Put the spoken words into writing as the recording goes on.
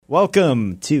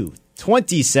Welcome to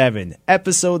 27,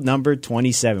 episode number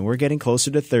 27. We're getting closer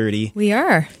to 30. We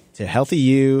are. To Healthy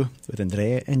You with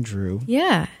Andrea and Drew.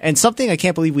 Yeah. And something I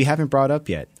can't believe we haven't brought up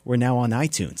yet. We're now on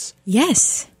iTunes.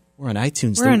 Yes. We're on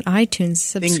iTunes. We're on iTunes.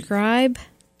 Subscribe.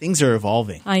 Things are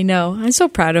evolving. I know. I'm so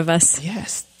proud of us.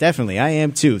 Yes, definitely. I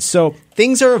am too. So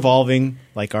things are evolving,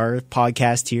 like our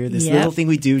podcast here. This little thing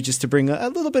we do just to bring a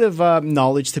little bit of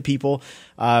knowledge to people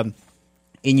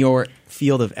in your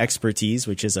field of expertise,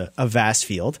 which is a vast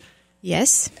field.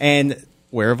 Yes. And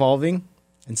we're evolving,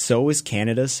 and so is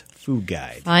Canada's Food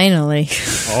Guide. Finally.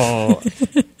 Oh,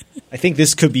 I think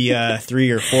this could be a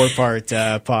 3 or 4 part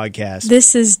podcast.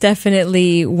 This is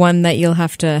definitely one that you'll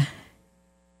have to...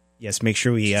 Yes, make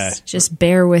sure we... just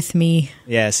bear with me.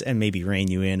 Yes, and maybe rein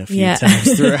you in a few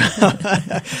times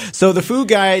throughout. So the Food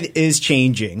Guide is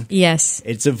changing. Yes.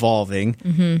 It's evolving.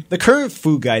 Mm-hmm. The current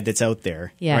Food Guide that's out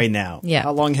there right now,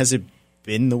 how long has it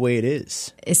been the way it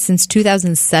is? It's since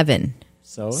 2007.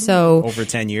 So over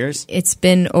 10 years? It's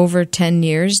been over 10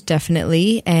 years,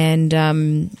 definitely. And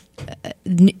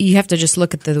you have to just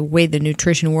look at the way the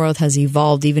nutrition world has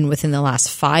evolved even within the last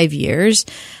 5 years.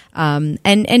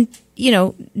 And you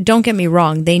know, don't get me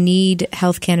wrong,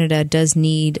 Health Canada does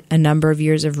need a number of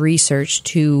years of research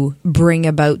to bring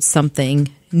about something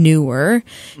newer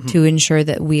to ensure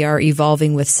that we are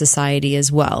evolving with society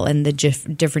as well and the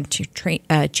different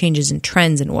changes in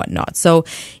trends and whatnot. So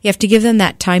you have to give them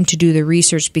that time to do the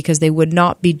research because they would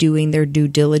not be doing their due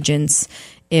diligence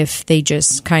if they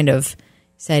just kind of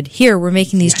said, here, we're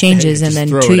making these changes, and then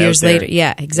 2 years later.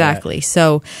 Yeah, exactly. Yeah.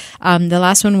 So the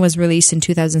last one was released in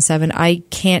 2007. I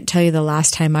can't tell you the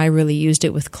last time I really used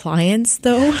it with clients,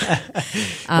 though.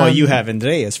 Well, you have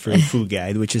Andreas for the Food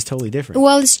Guide, which is totally different.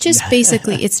 Well, it's just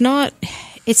basically, it's not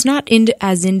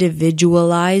as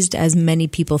individualized as many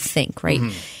people think, right?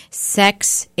 Mm-hmm.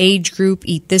 Sex, age group,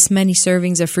 eat this many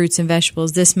servings of fruits and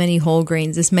vegetables, this many whole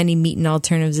grains, this many meat and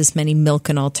alternatives, this many milk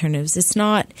and alternatives. It's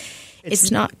not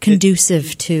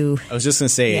conducive to... I was just going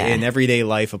to say, in everyday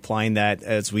life, applying that,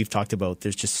 as we've talked about,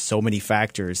 there's just so many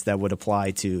factors that would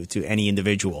apply to any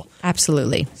individual.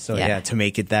 Absolutely. So, to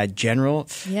make it that general.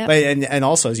 Yep. But, and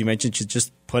also, as you mentioned, to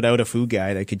just put out a food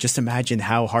guide, I could just imagine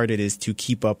how hard it is to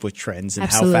keep up with trends and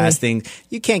how fast things...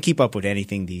 You can't keep up with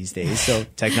anything these days. So,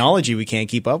 technology, we can't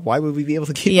keep up. Why would we be able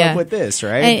to keep up with this,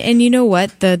 right? And you know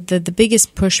what? The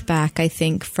biggest pushback, I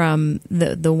think, from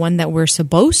the one that we're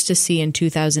supposed to see in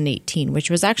 2018, which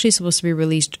was actually supposed to be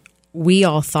released, we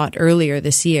all thought, earlier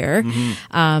this year.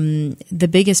 Mm-hmm. The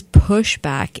biggest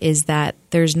pushback is that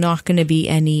there's not going to be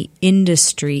any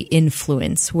industry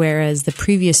influence, whereas the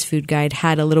previous food guide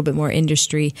had a little bit more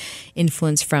industry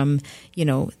influence from, you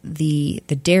know, the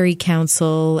Dairy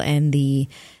Council and the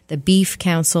Beef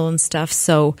Council and stuff.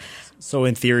 So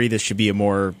in theory, this should be a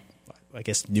more, I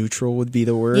guess, neutral would be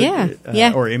the word.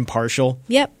 Or impartial.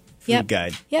 Yep. Food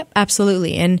guide. Yep,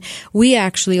 absolutely. And we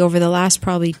actually, over the last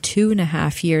probably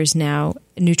 2.5 years now,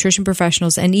 nutrition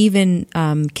professionals and even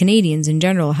Canadians in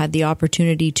general had the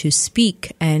opportunity to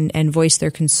speak and voice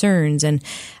their concerns and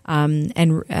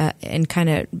kind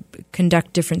of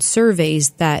conduct different surveys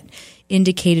that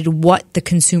indicated what the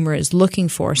consumer is looking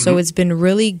for. So it's been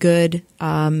really good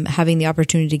having the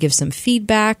opportunity to give some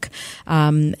feedback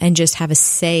and just have a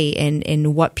say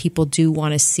in what people do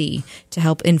want to see to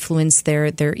help influence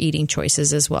their eating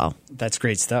choices as well. That's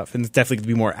great stuff. And it's definitely going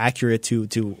to be more accurate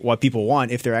to what people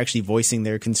want if they're actually voicing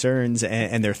their concerns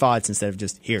and their thoughts instead of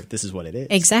just, here, this is what it is.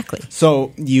 Exactly.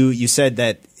 So you said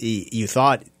that you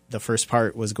thought the first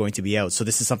part was going to be out. So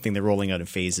this is something they're rolling out in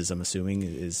phases, I'm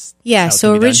assuming.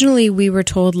 So originally we were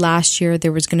told last year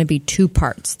there was going to be 2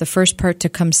 parts. The first part to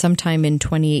come sometime in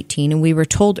 2018, and we were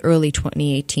told early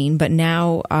 2018. But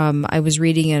now I was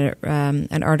reading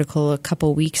an article a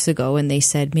couple weeks ago, and they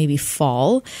said maybe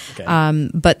fall. Okay.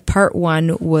 But part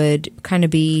 1 would kind of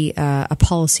be a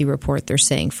policy report, they're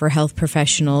saying, for health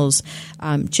professionals,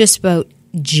 just about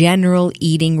general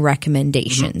eating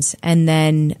recommendations. Mm-hmm. And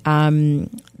then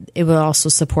it will also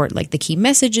support like the key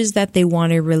messages that they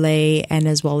want to relay and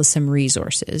as well as some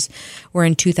resources. Where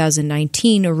in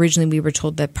 2019, originally we were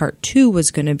told that part 2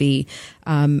 was going to be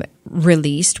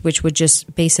released, which would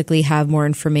just basically have more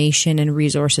information and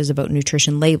resources about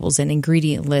nutrition labels and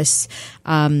ingredient lists.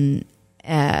 And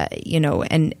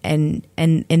in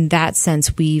that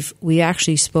sense, we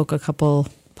actually spoke a couple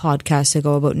podcasts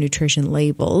ago about nutrition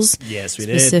labels. Yes, we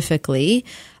specifically.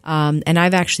 And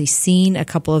I've actually seen a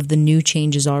couple of the new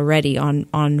changes already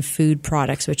on food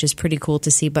products, which is pretty cool to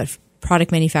see. But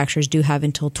product manufacturers do have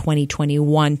until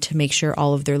 2021 to make sure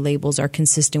all of their labels are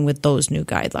consistent with those new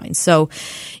guidelines. So,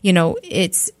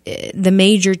 it's the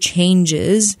major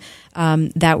changes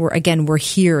that we're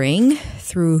hearing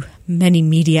through many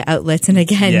media outlets. And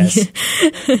again, yes.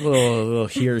 a little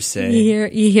hearsay. You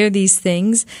hear these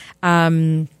things.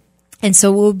 And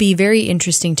so it will be very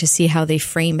interesting to see how they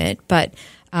frame it. But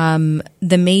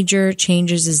the major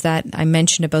changes is that I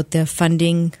mentioned about the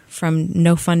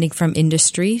no funding from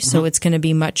industry. So it's going to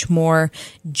be much more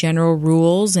general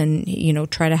rules and,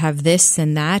 try to have this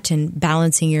and that and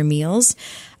balancing your meals.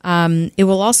 It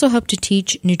will also help to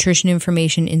teach nutrition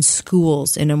information in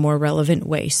schools in a more relevant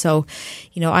way. So,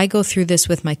 I go through this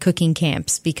with my cooking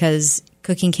camps because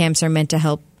cooking camps are meant to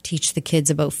help teach the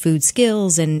kids about food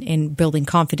skills and building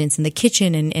confidence in the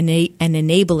kitchen and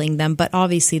enabling them. But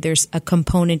obviously there's a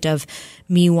component of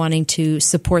me wanting to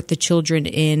support the children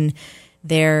in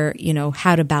their,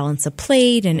 how to balance a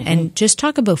plate and just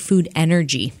talk about food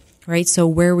energy. Right. So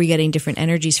where are we getting different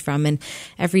energies from? And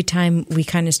every time we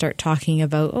kind of start talking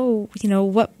about,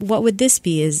 what would this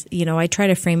be is, I try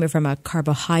to frame it from a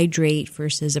carbohydrate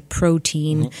versus a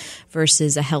protein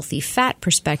versus a healthy fat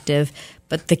perspective.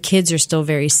 But the kids are still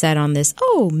very set on this,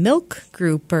 milk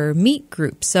group or meat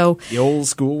group. So the old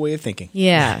school way of thinking.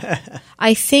 Yeah.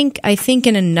 I think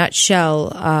in a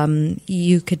nutshell,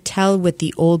 you could tell with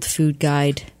the old food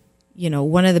guide,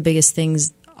 one of the biggest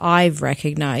things I've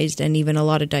recognized, and even a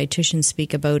lot of dietitians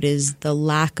speak about, is the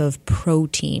lack of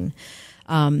protein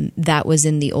that was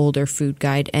in the older food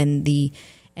guide, and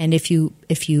if you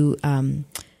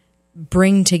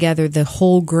bring together the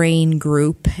whole grain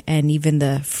group and even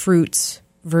the fruits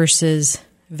versus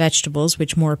vegetables,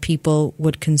 which more people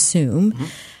would consume,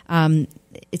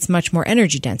 it's much more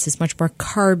energy dense. It's much more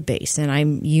carb based. And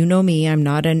I'm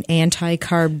not an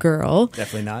anti-carb girl.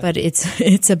 Definitely not. But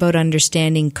it's about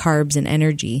understanding carbs and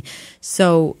energy.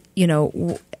 So,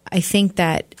 I think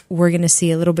that we're going to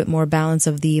see a little bit more balance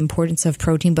of the importance of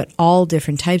protein, but all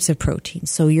different types of protein.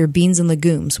 So your beans and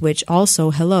legumes, which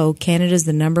also, Canada's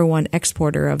the number one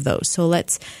exporter of those. So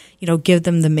let's, give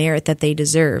them the merit that they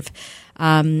deserve.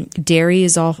 Dairy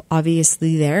is all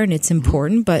obviously there and it's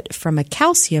important, but from a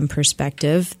calcium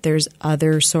perspective, there's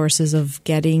other sources of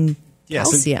getting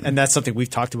calcium. And that's something we've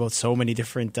talked about so many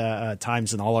different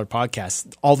times in all our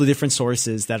podcasts, all the different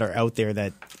sources that are out there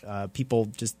that people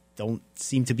just don't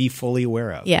seem to be fully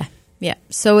aware of. Yeah. Yeah.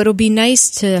 So it'll be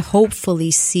nice to hopefully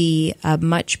see a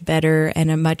much better and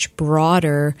a much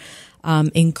broader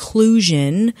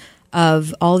inclusion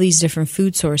of all these different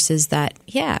food sources that,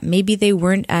 maybe they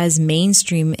weren't as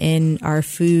mainstream in our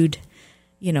food,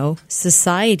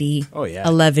 society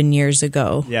 11 years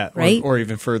ago. Yeah. Right. Or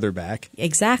even further back.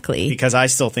 Exactly. Because I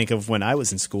still think of when I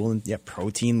was in school and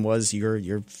protein was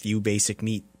your few basic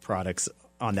meat products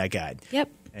on that guide. Yep.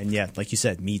 And like you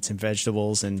said, meats and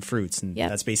vegetables and fruits, and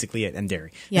that's basically it, and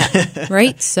dairy. Yeah,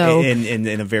 right. So in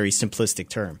a very simplistic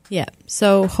term. Yeah.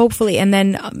 So hopefully, and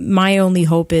then my only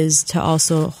hope is to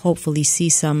also hopefully see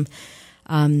some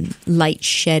light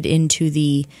shed into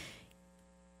the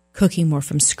cooking more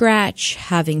from scratch,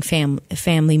 having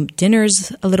family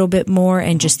dinners a little bit more,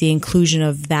 and just the inclusion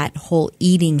of that whole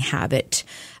eating habit,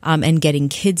 and getting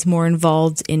kids more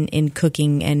involved in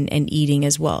cooking and eating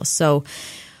as well. So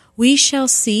we shall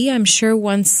see. I'm sure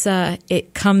once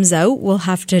it comes out, we'll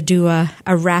have to do a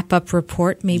wrap-up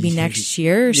report maybe next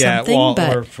year or something.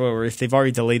 Or if they've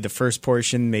already delayed the first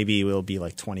portion, maybe it will be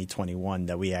like 2021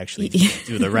 that we actually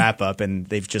do the wrap-up, and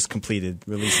they've just completed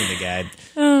releasing the guide.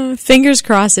 Fingers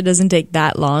crossed it doesn't take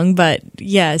that long. But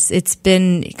yes, it's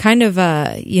been kind of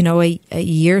a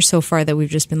year so far that we've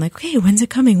just been like, hey, when's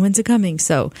it coming? When's it coming?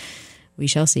 So we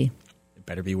shall see.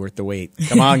 Better be worth the wait.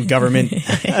 Come on, government.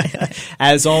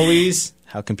 As always,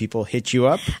 how can people hit you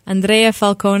up?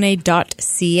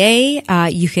 AndreaFalcone.ca.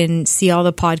 You can see all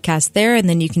the podcasts there, and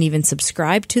then you can even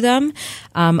subscribe to them.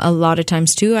 A lot of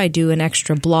times, too, I do an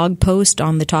extra blog post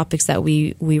on the topics that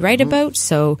we write about.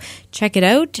 So check it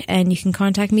out, and you can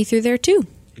contact me through there, too.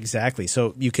 Exactly.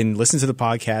 So you can listen to the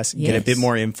podcast, get a bit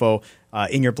more info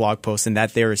in your blog post, and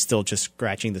that there is still just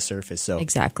scratching the surface. So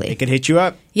exactly, it can hit you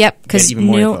up. Yep, because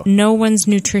no one's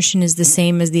nutrition is the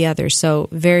same as the other. So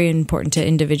very important to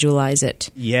individualize it.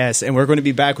 Yes, and we're going to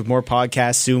be back with more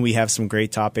podcasts soon. We have some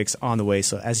great topics on the way.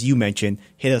 So as you mentioned,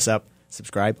 hit us up,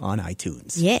 subscribe on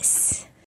iTunes. Yes.